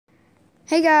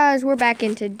Hey guys, we're back,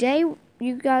 and today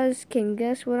you guys can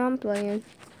guess what I'm playing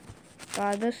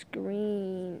by the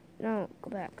screen. No, go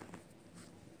back.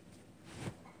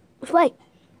 Wait,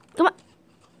 come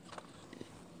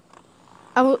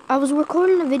on. I was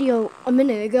recording a video a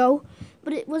minute ago,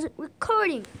 but it wasn't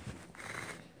recording.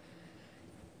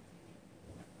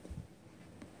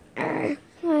 I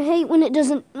hate when it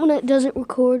doesn't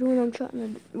record when I'm trying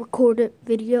to record a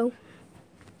video.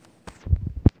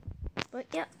 But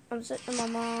yeah, I'm sitting in my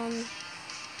mom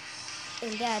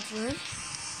and dad's room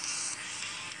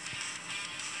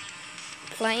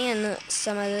playing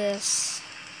some of this.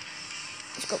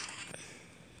 Let's go.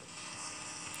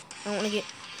 I want to get.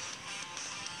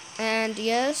 And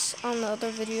yes, on the other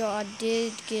video, I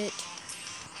did get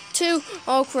 2.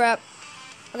 Oh crap!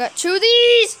 I got 2 of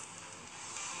these.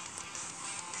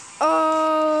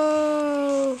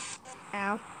 Oh!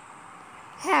 Ow!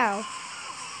 How?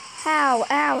 How?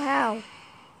 Ow! How?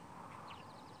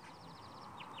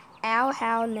 Ow!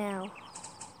 How now?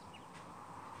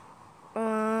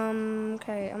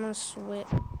 Okay, I'm gonna switch.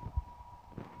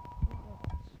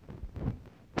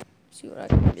 See what I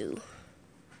can do.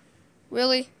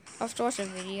 Really? I have to watch a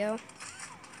video.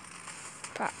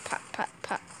 Pop, pop, pop,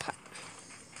 pop, pop.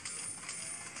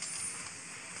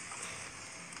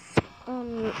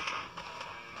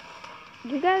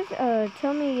 You guys,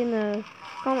 tell me in the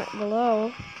comment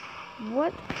below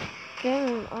what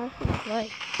game I should play.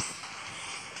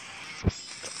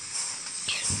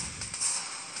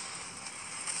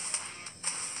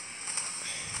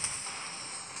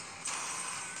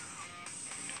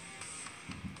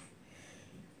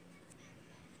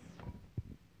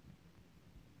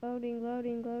 Loading,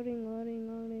 loading, loading, loading,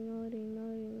 loading, loading,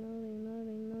 loading, loading,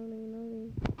 loading, loading, loading.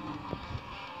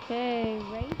 Okay,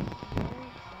 race.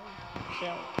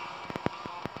 So,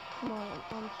 come on,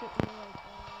 I'm sitting there like,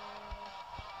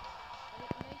 I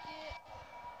didn't make it.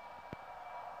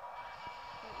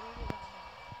 Wait, where did I die?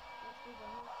 Let's do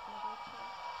bonus.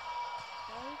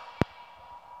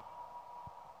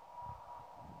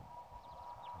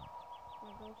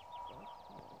 My ghost self.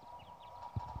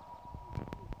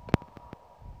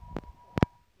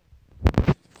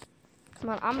 Come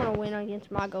on, I'm gonna win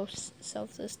against my ghost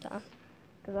self this time.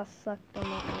 Because I sucked on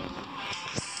that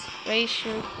one. Race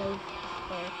your ghost self.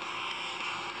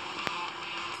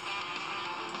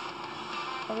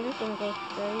 I'm just gonna go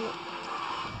straight.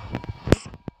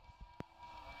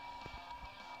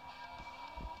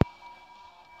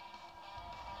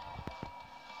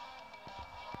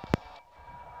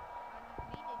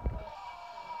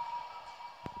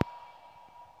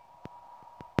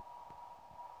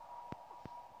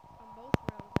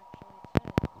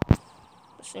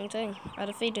 Same thing. I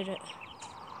defeated it.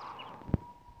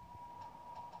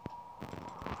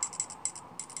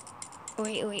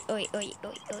 Wait.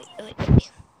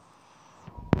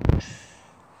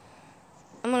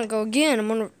 I'm gonna go again. I'm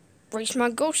gonna race my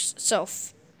ghost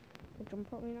self. Which I'm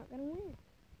probably not gonna win.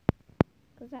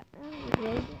 Cause that is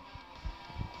really good.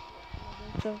 My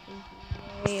ghost self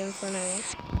is way in front of me.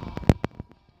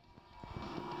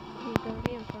 He's gonna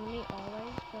be in front of me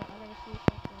always, but I gotta see if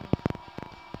I can.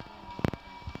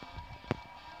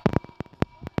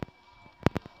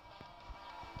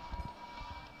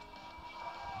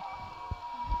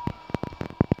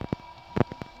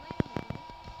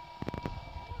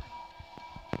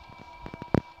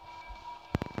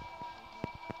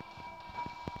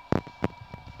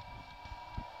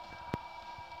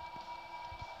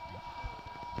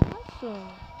 Awesome.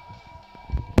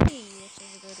 Hey, this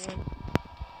is a good one.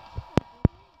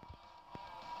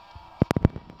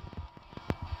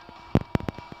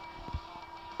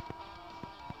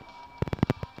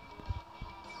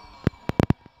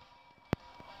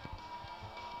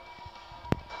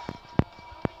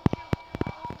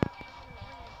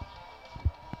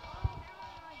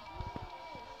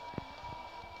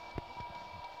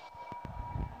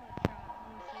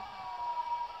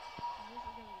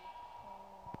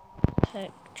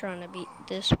 Heck, trying to beat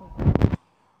this one.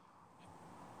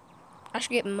 I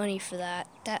should get money for that.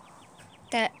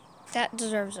 That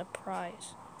deserves a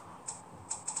prize.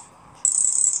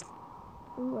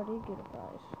 Ooh, I did get a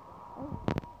prize.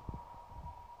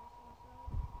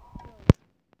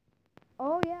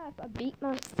 Oh yeah, if I beat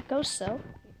my ghost self.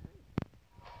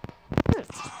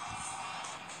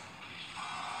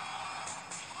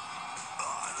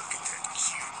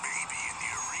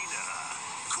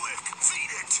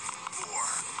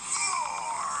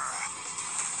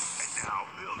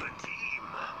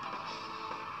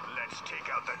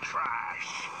 The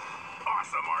trash.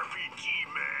 Awesome RPG,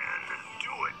 man.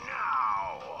 Do it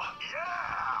now.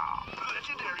 Yeah.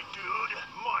 Legendary dude.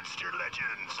 Monster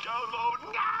Legends. Download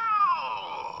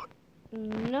now.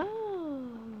 No.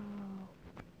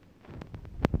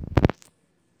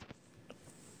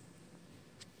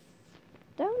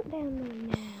 Don't download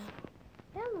now.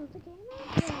 Download the game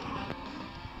after.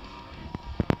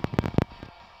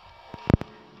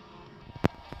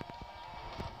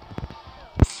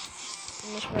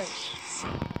 In this race.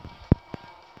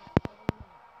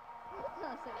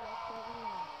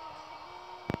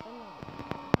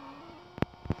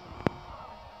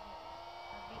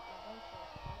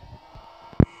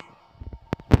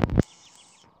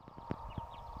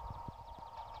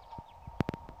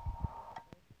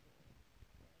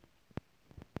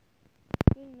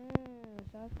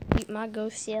 Beat my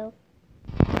ghost shell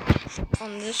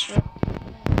on this one.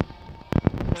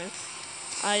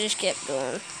 I just kept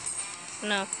going.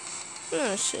 No, I'm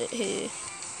gonna sit here.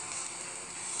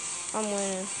 I'm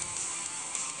winning.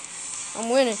 I'm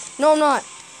winning. No, I'm not.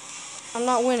 I'm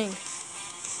not winning.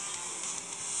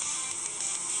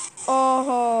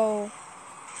 Oh,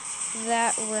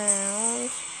 that round.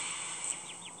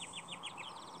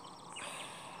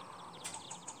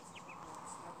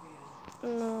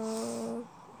 No.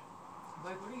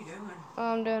 Blake, what are you doing?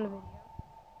 I'm doing a video.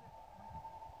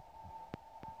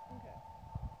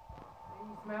 Do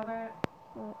you smell that?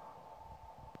 What?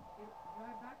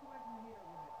 Back away from the heater a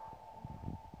little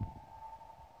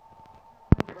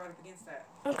bit. Right up against that.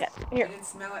 Okay, You here. didn't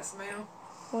smell that smell?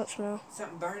 What smell?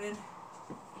 Something burning?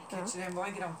 Catch the damn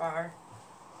blanket on fire.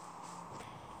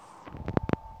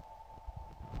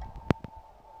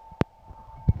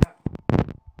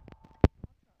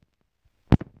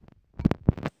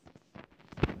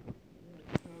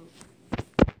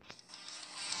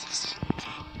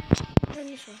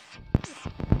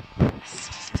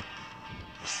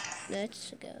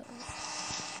 Let's go.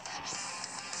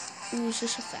 Ooh, is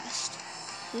this a fast?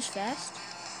 Is this fast?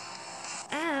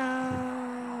 Ow!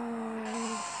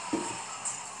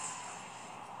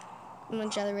 I'm gonna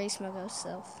try to race my ghost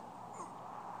self.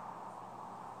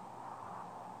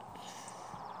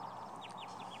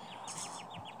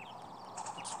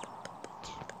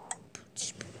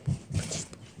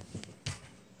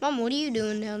 Mom, what are you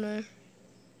doing down there?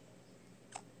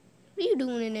 What are you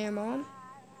doing in there, Mom?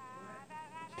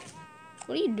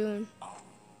 What are you doing?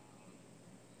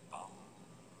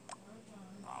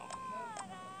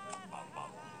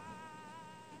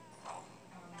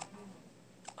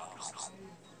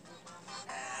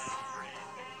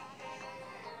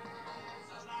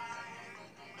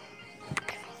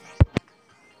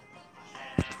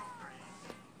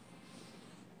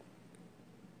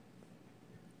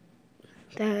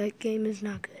 That game is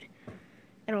not good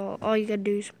at all. All you gotta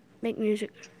do is make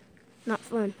music. Not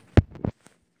fun.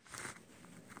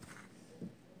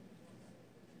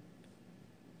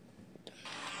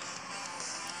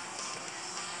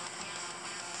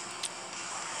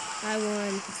 I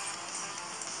won.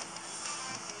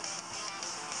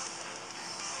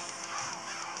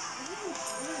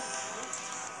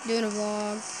 Doing a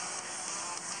vlog.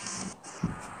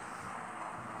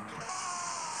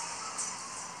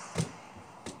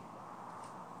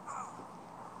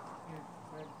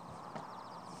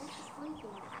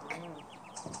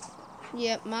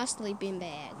 Yep, my sleeping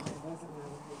bag.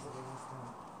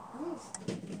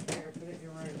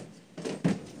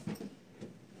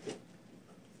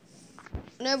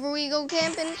 Whenever we go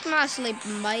camping, it's my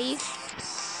sleeping bag.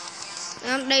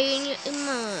 I'm doing it in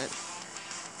mine.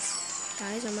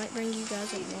 Guys, I might bring you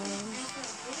guys along.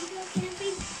 When we go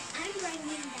camping, I'm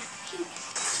bringing that pink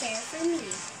chair for me.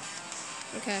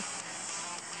 Okay.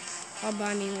 I'll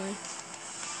buy me one.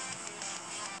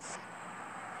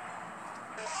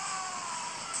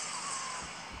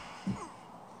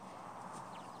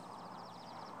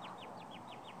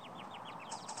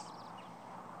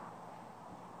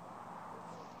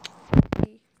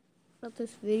 About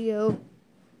this video.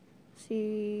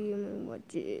 See, I'm gonna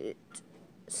watch it.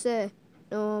 Say,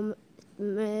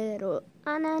 mero.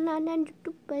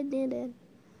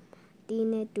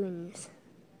 Tina Twins.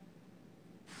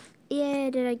 Yeah,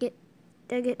 did I get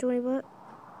 20 bucks?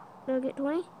 Did I get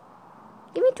 20?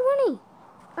 Give me 20.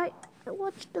 I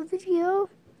watched the video.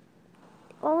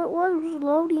 All it was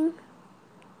loading.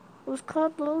 It was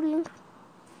called loading.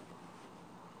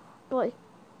 Boy.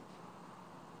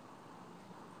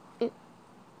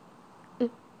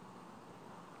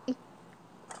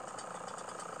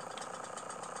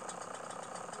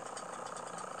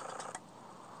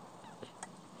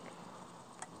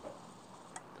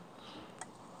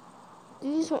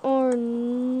 These are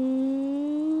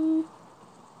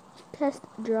test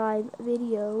drive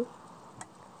video.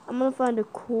 I'm gonna find a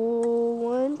cool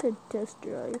one to test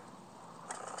drive.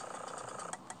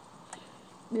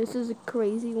 This is a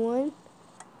crazy one.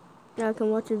 Now I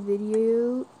can watch a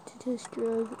video to test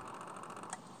drive.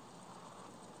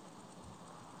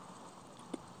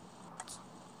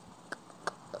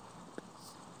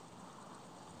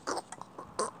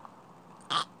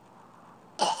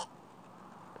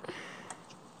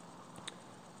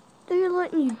 They're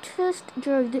letting you test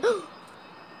drive the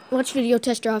watch video,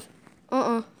 test drive.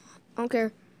 I don't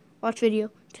care. Watch video,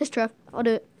 test drive. I'll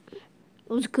do it. It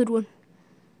was a good one.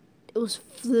 It was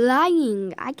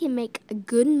flying. I can make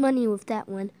good money with that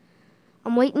one.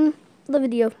 I'm waiting for the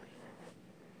video.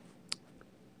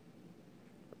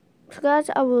 So guys,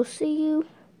 I will see you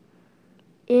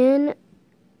in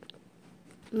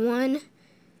 1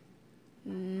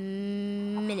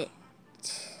 minute.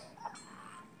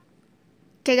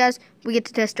 Okay guys, we get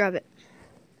to test drive it.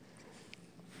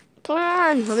 Come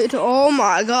on, oh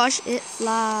my gosh, it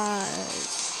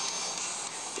flies.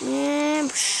 Yeah.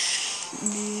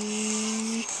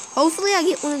 Hopefully I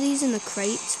get one of these in the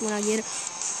crates when I get a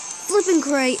flipping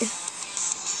crate.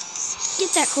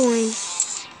 Get that coin.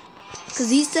 Because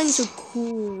these things are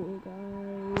cool,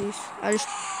 guys. I just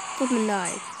flipping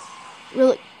died.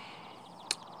 Really.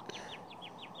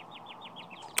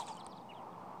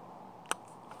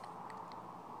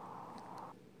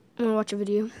 I'm gonna watch a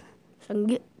video so I can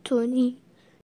get 20.